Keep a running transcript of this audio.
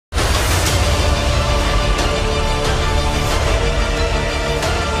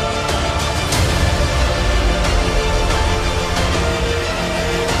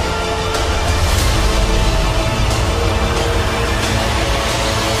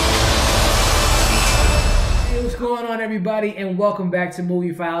on, everybody, and welcome back to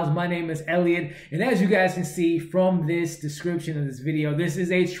Movie Files. My name is Elliot, and as you guys can see from this description of this video, this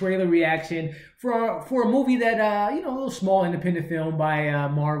is a trailer reaction for a movie that, you know, a little small independent film by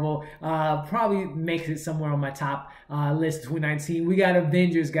Marvel. Probably makes it somewhere on my top list of 2019. We got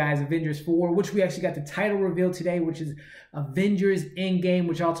Avengers, guys, Avengers 4, which we actually got the title revealed today, which is Avengers Endgame,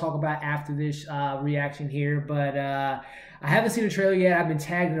 which I'll talk about after this reaction here. But I haven't seen the trailer yet. I've been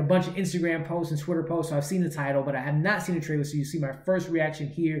tagged in a bunch of Instagram posts and Twitter posts, so I've seen the title, but I have not seen the trailer, so you see my first reaction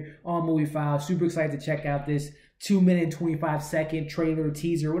here on Movie Files. Super excited to check out this 2-minute and 25-second trailer,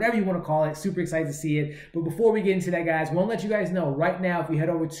 teaser, whatever you want to call it. Super excited to see it. But before we get into that, guys, I want to let you guys know right now, if you head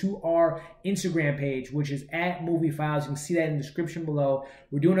over to our Instagram page, which is at Movie Files, you can see that in the description below.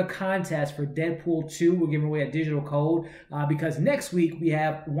 We're doing a contest for Deadpool 2. We're giving away a digital code because next week we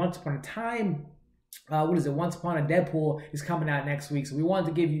have Once Upon a Time. Once Upon a Deadpool is coming out next week. So we wanted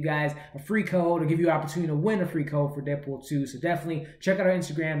to give you guys a free code or give you an opportunity to win a free code for Deadpool 2. So definitely check out our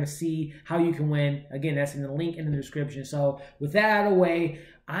Instagram to see how you can win. Again, that's in the link in the description. So with that out of the way,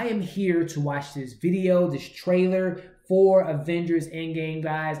 I am here to watch this video, this trailer for Avengers Endgame,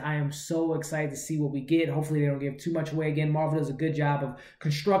 guys. I am so excited to see what we get. Hopefully they don't give too much away. Again, Marvel does a good job of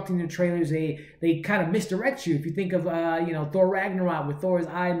constructing the trailers. They kind of misdirect you. If you think of you know, Thor Ragnarok with Thor's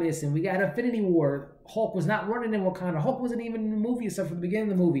eye missing, we got Infinity War. Hulk was not running in Wakanda. Hulk wasn't even in the movie except for the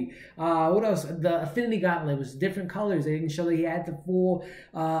beginning of the movie. What else? The Infinity Gauntlet was different colors. They didn't show that he had the full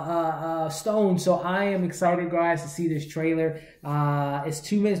stone. So I am excited, guys, to see this trailer. It's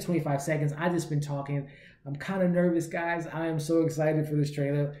 2 minutes, 25 seconds. I just been talking. I'm kind of nervous, guys. I am so excited for this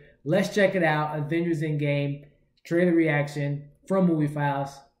trailer. Let's check it out. Avengers Endgame trailer reaction from Movie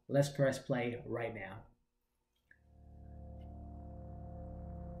Files. Let's press play right now.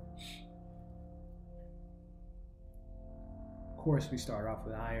 Of course, we start off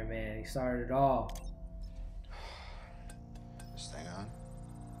with Iron Man. He started it all. This thing on?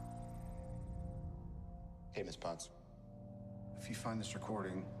 Hey, Miss Potts. If you find this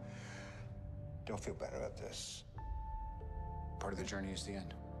recording, don't feel bad about this. Part of the journey is the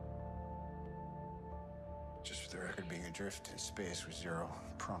end. Just for the record, being adrift in space with zero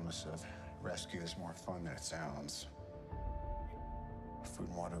promise of rescue is more fun than it sounds. Food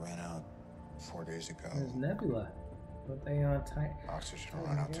and water ran out 4 days ago. There's Nebula. But they on tight. Oxygen will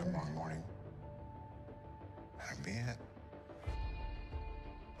run out tomorrow morning. That'll be it.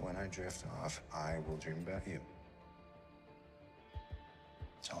 When I drift off, I will dream about you.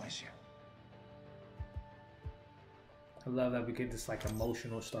 It's always you. I love that we get this like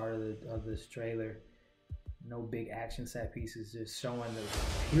emotional start of this trailer. No big action set pieces, just showing the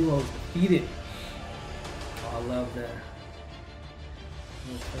heroes defeated. Oh, I love the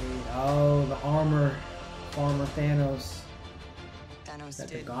armor. Farmer Thanos. Thanos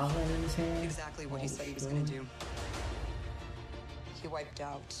did the gauntlet in his hand. Exactly what he said he was going to do. He wiped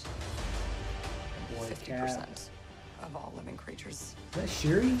out 50% of all living creatures. Is that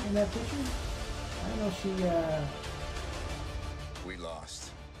Shuri in that picture? I don't know she. We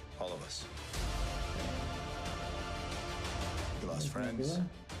lost, all of us. You lost friends.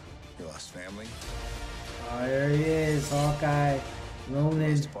 You lost family. Oh, there he is, Hawkeye. Ronan.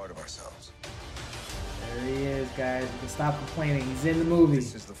 He's part of ourselves. There he is, guys. We can stop complaining. He's in the movie.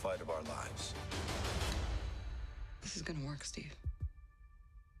 This is the fight of our lives. This is gonna work, Steve.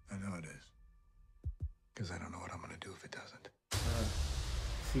 I know it is. Because I don't know what I'm gonna do if it doesn't.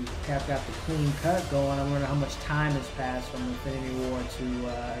 See, Cap got the clean cut going. I wonder how much time has passed from Infinity War to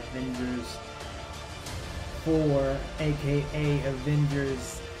Avengers 4, aka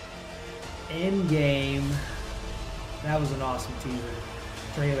Avengers Endgame. That was an awesome teaser.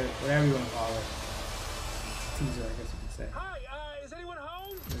 Trailer, whatever you want to call it. Teaser, I guess you could say. Hi, is anyone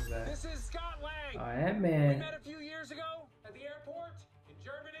home? What is that? This is Scott Lang. Oh, Ant-Man. We met a few years ago at the airport in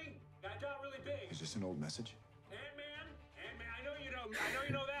Germany. I got really big. Is this an old message? Ant-Man, I know you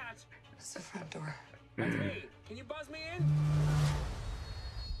know that. It's the front door. That's me. Can you buzz me in?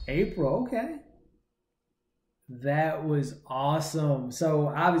 April, okay. That was awesome.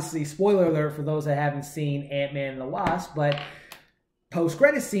 So obviously, spoiler alert for those that haven't seen Ant-Man and the Wasp, but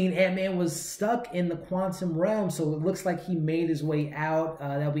post-credit scene, Ant-Man was stuck in the quantum realm, so it looks like he made his way out.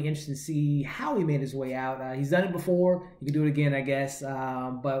 That'll be interesting to see how he made his way out. He's done it before. He can do it again, I guess.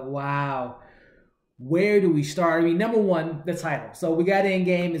 But wow. Where do we start? I mean, number one, the title. So we got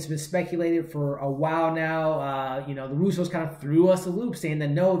Endgame. It's been speculated for a while now. You know, the Russos kind of threw us a loop saying that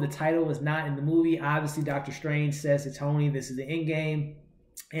no, the title is not in the movie. Obviously, Doctor Strange says to Tony, this is the Endgame.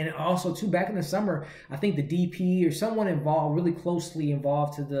 And also, too, back in the summer, I think the DP or someone involved, really closely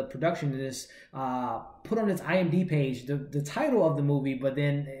involved to the production of this, put on its IMDb page the title of the movie, but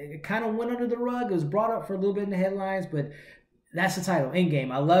then it kind of went under the rug. It was brought up for a little bit in the headlines, but that's the title,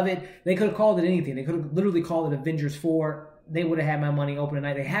 Endgame. I love it. They could have called it anything. They could have literally called it Avengers 4. They would have had my money open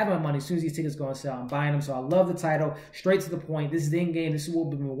tonight. They have my money. As soon as these tickets go on sale, I'm buying them. So I love the title. Straight to the point. This is the Endgame. This is what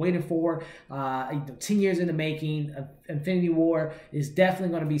we've been waiting for. 10 years in the making. Infinity War is definitely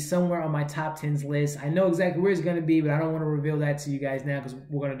going to be somewhere on my top 10s list. I know exactly where it's going to be, but I don't want to reveal that to you guys now because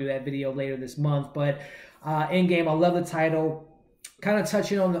we're going to do that video later this month. But Endgame, I love the title. Kind of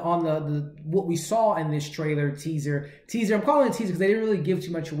touching on the what we saw in this trailer teaser. I'm calling it teaser because they didn't really give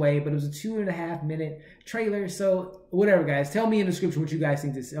too much away, but it was a 2.5 minute trailer. So whatever, guys, tell me in the description what you guys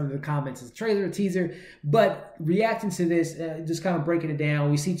think this under the comments. Is a trailer or teaser? But reacting to this, just kind of breaking it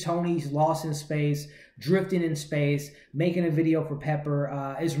down, we see Tony's lost in space, drifting in space, making a video for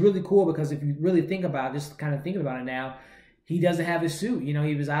Pepper. It's really cool because if you really think about it, just kind of thinking about it now, he doesn't have his suit. You know,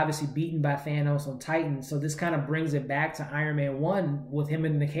 he was obviously beaten by Thanos on Titan. So this kind of brings it back to Iron Man 1 with him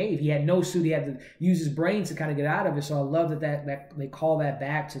in the cave. He had no suit. He had to use his brains to kind of get out of it. So I love that they call that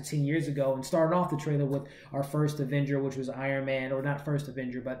back to 10 years ago and starting off the trailer with our first Avenger, which was Iron Man, or not first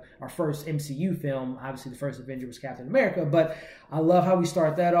Avenger, but our first MCU film. Obviously, the first Avenger was Captain America. But I love how we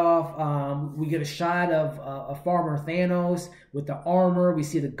start that off. We get a shot of a farmer Thanos with the armor. We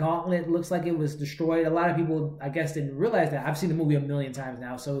see the gauntlet. Looks like it was destroyed. A lot of people, I guess, didn't realize that. I've seen the movie a million times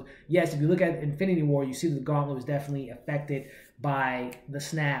now. So, yes, if you look at Infinity War, you see that the gauntlet was definitely affected by the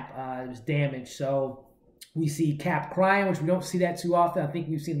snap. It was damaged. So we see Cap crying, which we don't see that too often. I think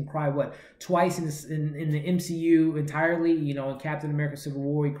we've seen him cry, what, twice in the MCU entirely. You know, in Captain America Civil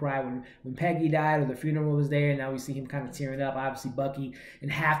War, he cried when Peggy died or the funeral was there. And now we see him kind of tearing up. Obviously, Bucky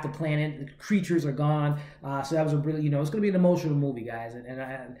and half the planet, the creatures are gone. So that was a really, it's going to be an emotional movie, guys.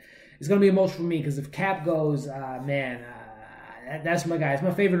 And it's going to be emotional for me because if Cap goes, man, that's my guy. It's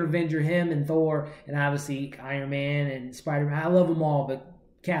my favorite Avenger, him and Thor, and obviously Iron Man and Spider-Man. I love them all, but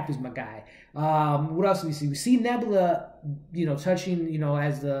Cap is my guy. What else do we see? We see Nebula, touching,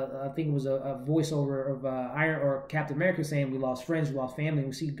 as I think it was a voiceover of Iron or Captain America saying we lost friends, we lost family.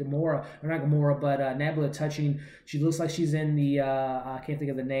 We see Gamora, or not Gamora, but Nebula touching. She looks like she's in the I can't think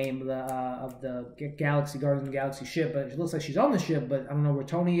of the name of the Galaxy Guardians of the Galaxy ship, but it looks like she's on the ship, but I don't know where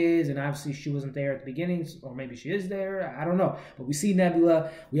Tony is, and obviously she wasn't there at the beginning, or maybe she is there. I don't know, but we see Nebula.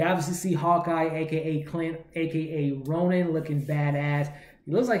 We obviously see Hawkeye, aka Clint, aka Ronan, looking badass.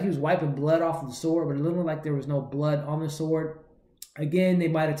 He looks like he was wiping blood off of the sword, but it looked like there was no blood on the sword. Again, they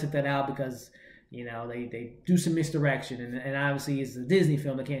might have took that out because, they do some misdirection. And obviously, it's a Disney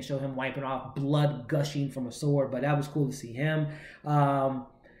film. They can't show him wiping off blood gushing from a sword, but that was cool to see him.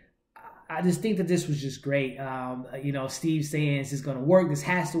 I just think that this was just great. Steve saying this is going to work. This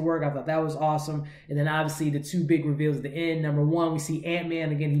has to work. I thought that was awesome. And then obviously the two big reveals at the end. Number one, we see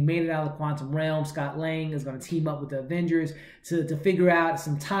Ant-Man. Again, he made it out of the quantum realm. Scott Lang is going to team up with the Avengers to figure out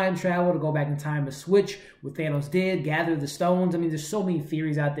some time travel, to go back in time to switch what Thanos did, gather the stones. I mean, there's so many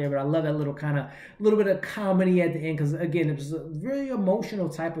theories out there, but I love that little bit of comedy at the end because, again, it was a really emotional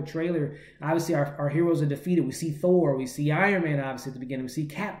type of trailer. Obviously, our heroes are defeated. We see Thor. We see Iron Man, obviously, at the beginning. We see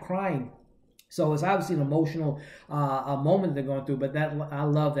Cap crying. So it's obviously an emotional moment they're going through, but I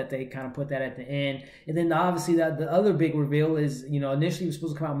love that they kind of put that at the end. And then obviously the other big reveal is, initially it was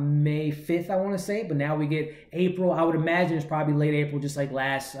supposed to come out May 5th, I want to say, but now we get April. I would imagine it's probably late April, just like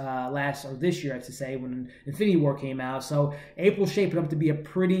or this year, I should say, when Infinity War came out. So April's shaping up to be a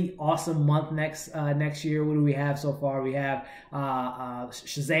pretty awesome month next year. What do we have so far? We have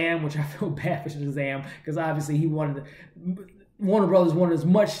Shazam, which I feel bad for Shazam because obviously he wanted to. Warner Brothers wanted as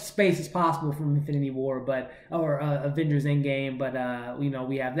much space as possible from Infinity War, or Avengers Endgame, but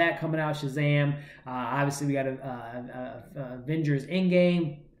we have that coming out. Shazam. Obviously, we got Avengers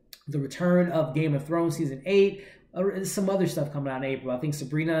Endgame, the return of Game of Thrones season 8. Some other stuff coming out in April. I think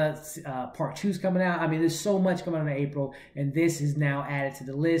Sabrina Part 2 is coming out. I mean, there's so much coming out in April, and this is now added to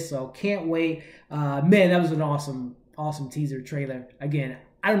the list. So can't wait. Man, that was an awesome teaser trailer. Again,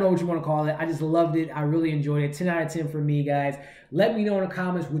 I don't know what you want to call it. I just loved it. I really enjoyed it. 10 out of 10 for me, guys. Let me know in the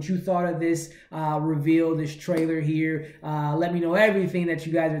comments what you thought of this reveal, this trailer here. Let me know everything that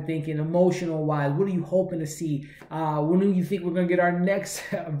you guys are thinking, emotional-wise. What are you hoping to see? When do you think we're going to get our next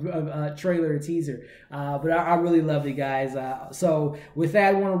trailer or teaser? But I really loved it, guys. So with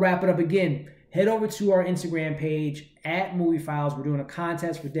that, I want to wrap it up again. Head over to our Instagram page, @MovieFiles. We're doing a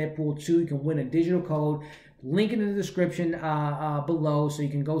contest for Deadpool 2. You can win a digital code. Link in the description below, so you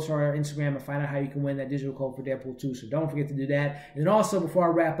can go to our Instagram and find out how you can win that digital code for Deadpool 2. So don't forget to do that. And then also, before I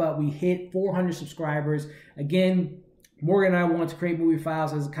wrap up, we hit 400 subscribers. Again, Morgan and I want to create Movie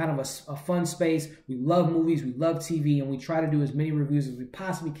Files as kind of a fun space. We love movies, we love TV, and we try to do as many reviews as we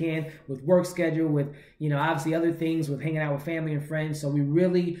possibly can with work schedule, with, you know, obviously other things, with hanging out with family and friends. So we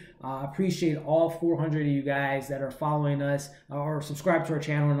really appreciate all 400 of you guys that are following us or subscribe to our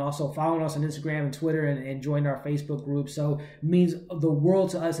channel, and also following us on Instagram and Twitter, and join our Facebook group. So it means the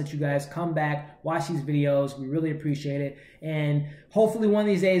world to us that you guys come back, watch these videos. We really appreciate it. And hopefully one of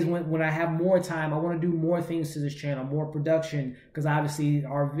these days when I have more time, I want to do more things to this channel, more production, because obviously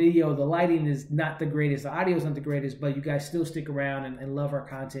our video, the lighting is not the greatest, the audio is not the greatest, but you guys still stick around and love our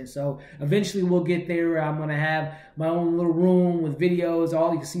content. So eventually we'll get there. I'm going to have my own little room with videos,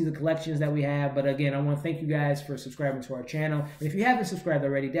 all you can see the collections that we have. But again, I want to thank you guys for subscribing to our channel. And if you haven't subscribed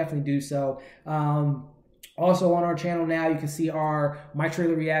already, definitely do so. Also on our channel now, you can see my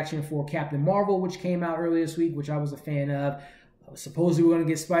trailer reaction for Captain Marvel, which came out earlier this week, which I was a fan of. Supposedly we're going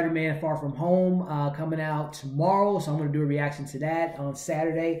to get Spider-Man Far From Home coming out tomorrow, so I'm going to do a reaction to that on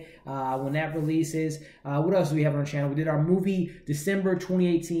Saturday when that releases. What else do we have on our channel? We did our December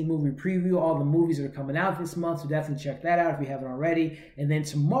 2018 movie preview, all the movies that are coming out this month, so definitely check that out if you haven't already. And then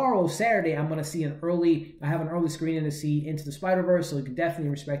tomorrow, Saturday, I'm going to see I have an early screening to see Into the Spider-Verse, so you can definitely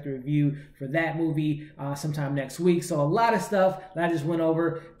respect the review for that movie sometime next week. So a lot of stuff that I just went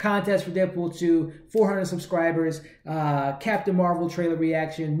over. Contest for Deadpool 2, 400 subscribers, Captain Marvel trailer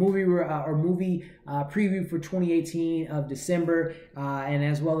reaction, movie preview for 2018 of December, and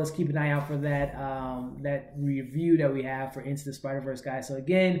as well as keep an eye out for that review that we have for Into the Spider-Verse, guys. So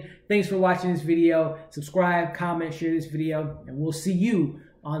again, thanks for watching this video. Subscribe, comment, share this video, and we'll see you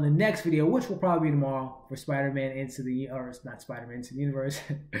on the next video, which will probably be tomorrow, for Spider-Man Into the Universe,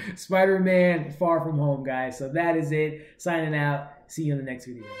 Spider-Man Far From Home, guys. So that is it. Signing out. See you in the next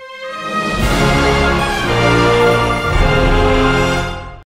video.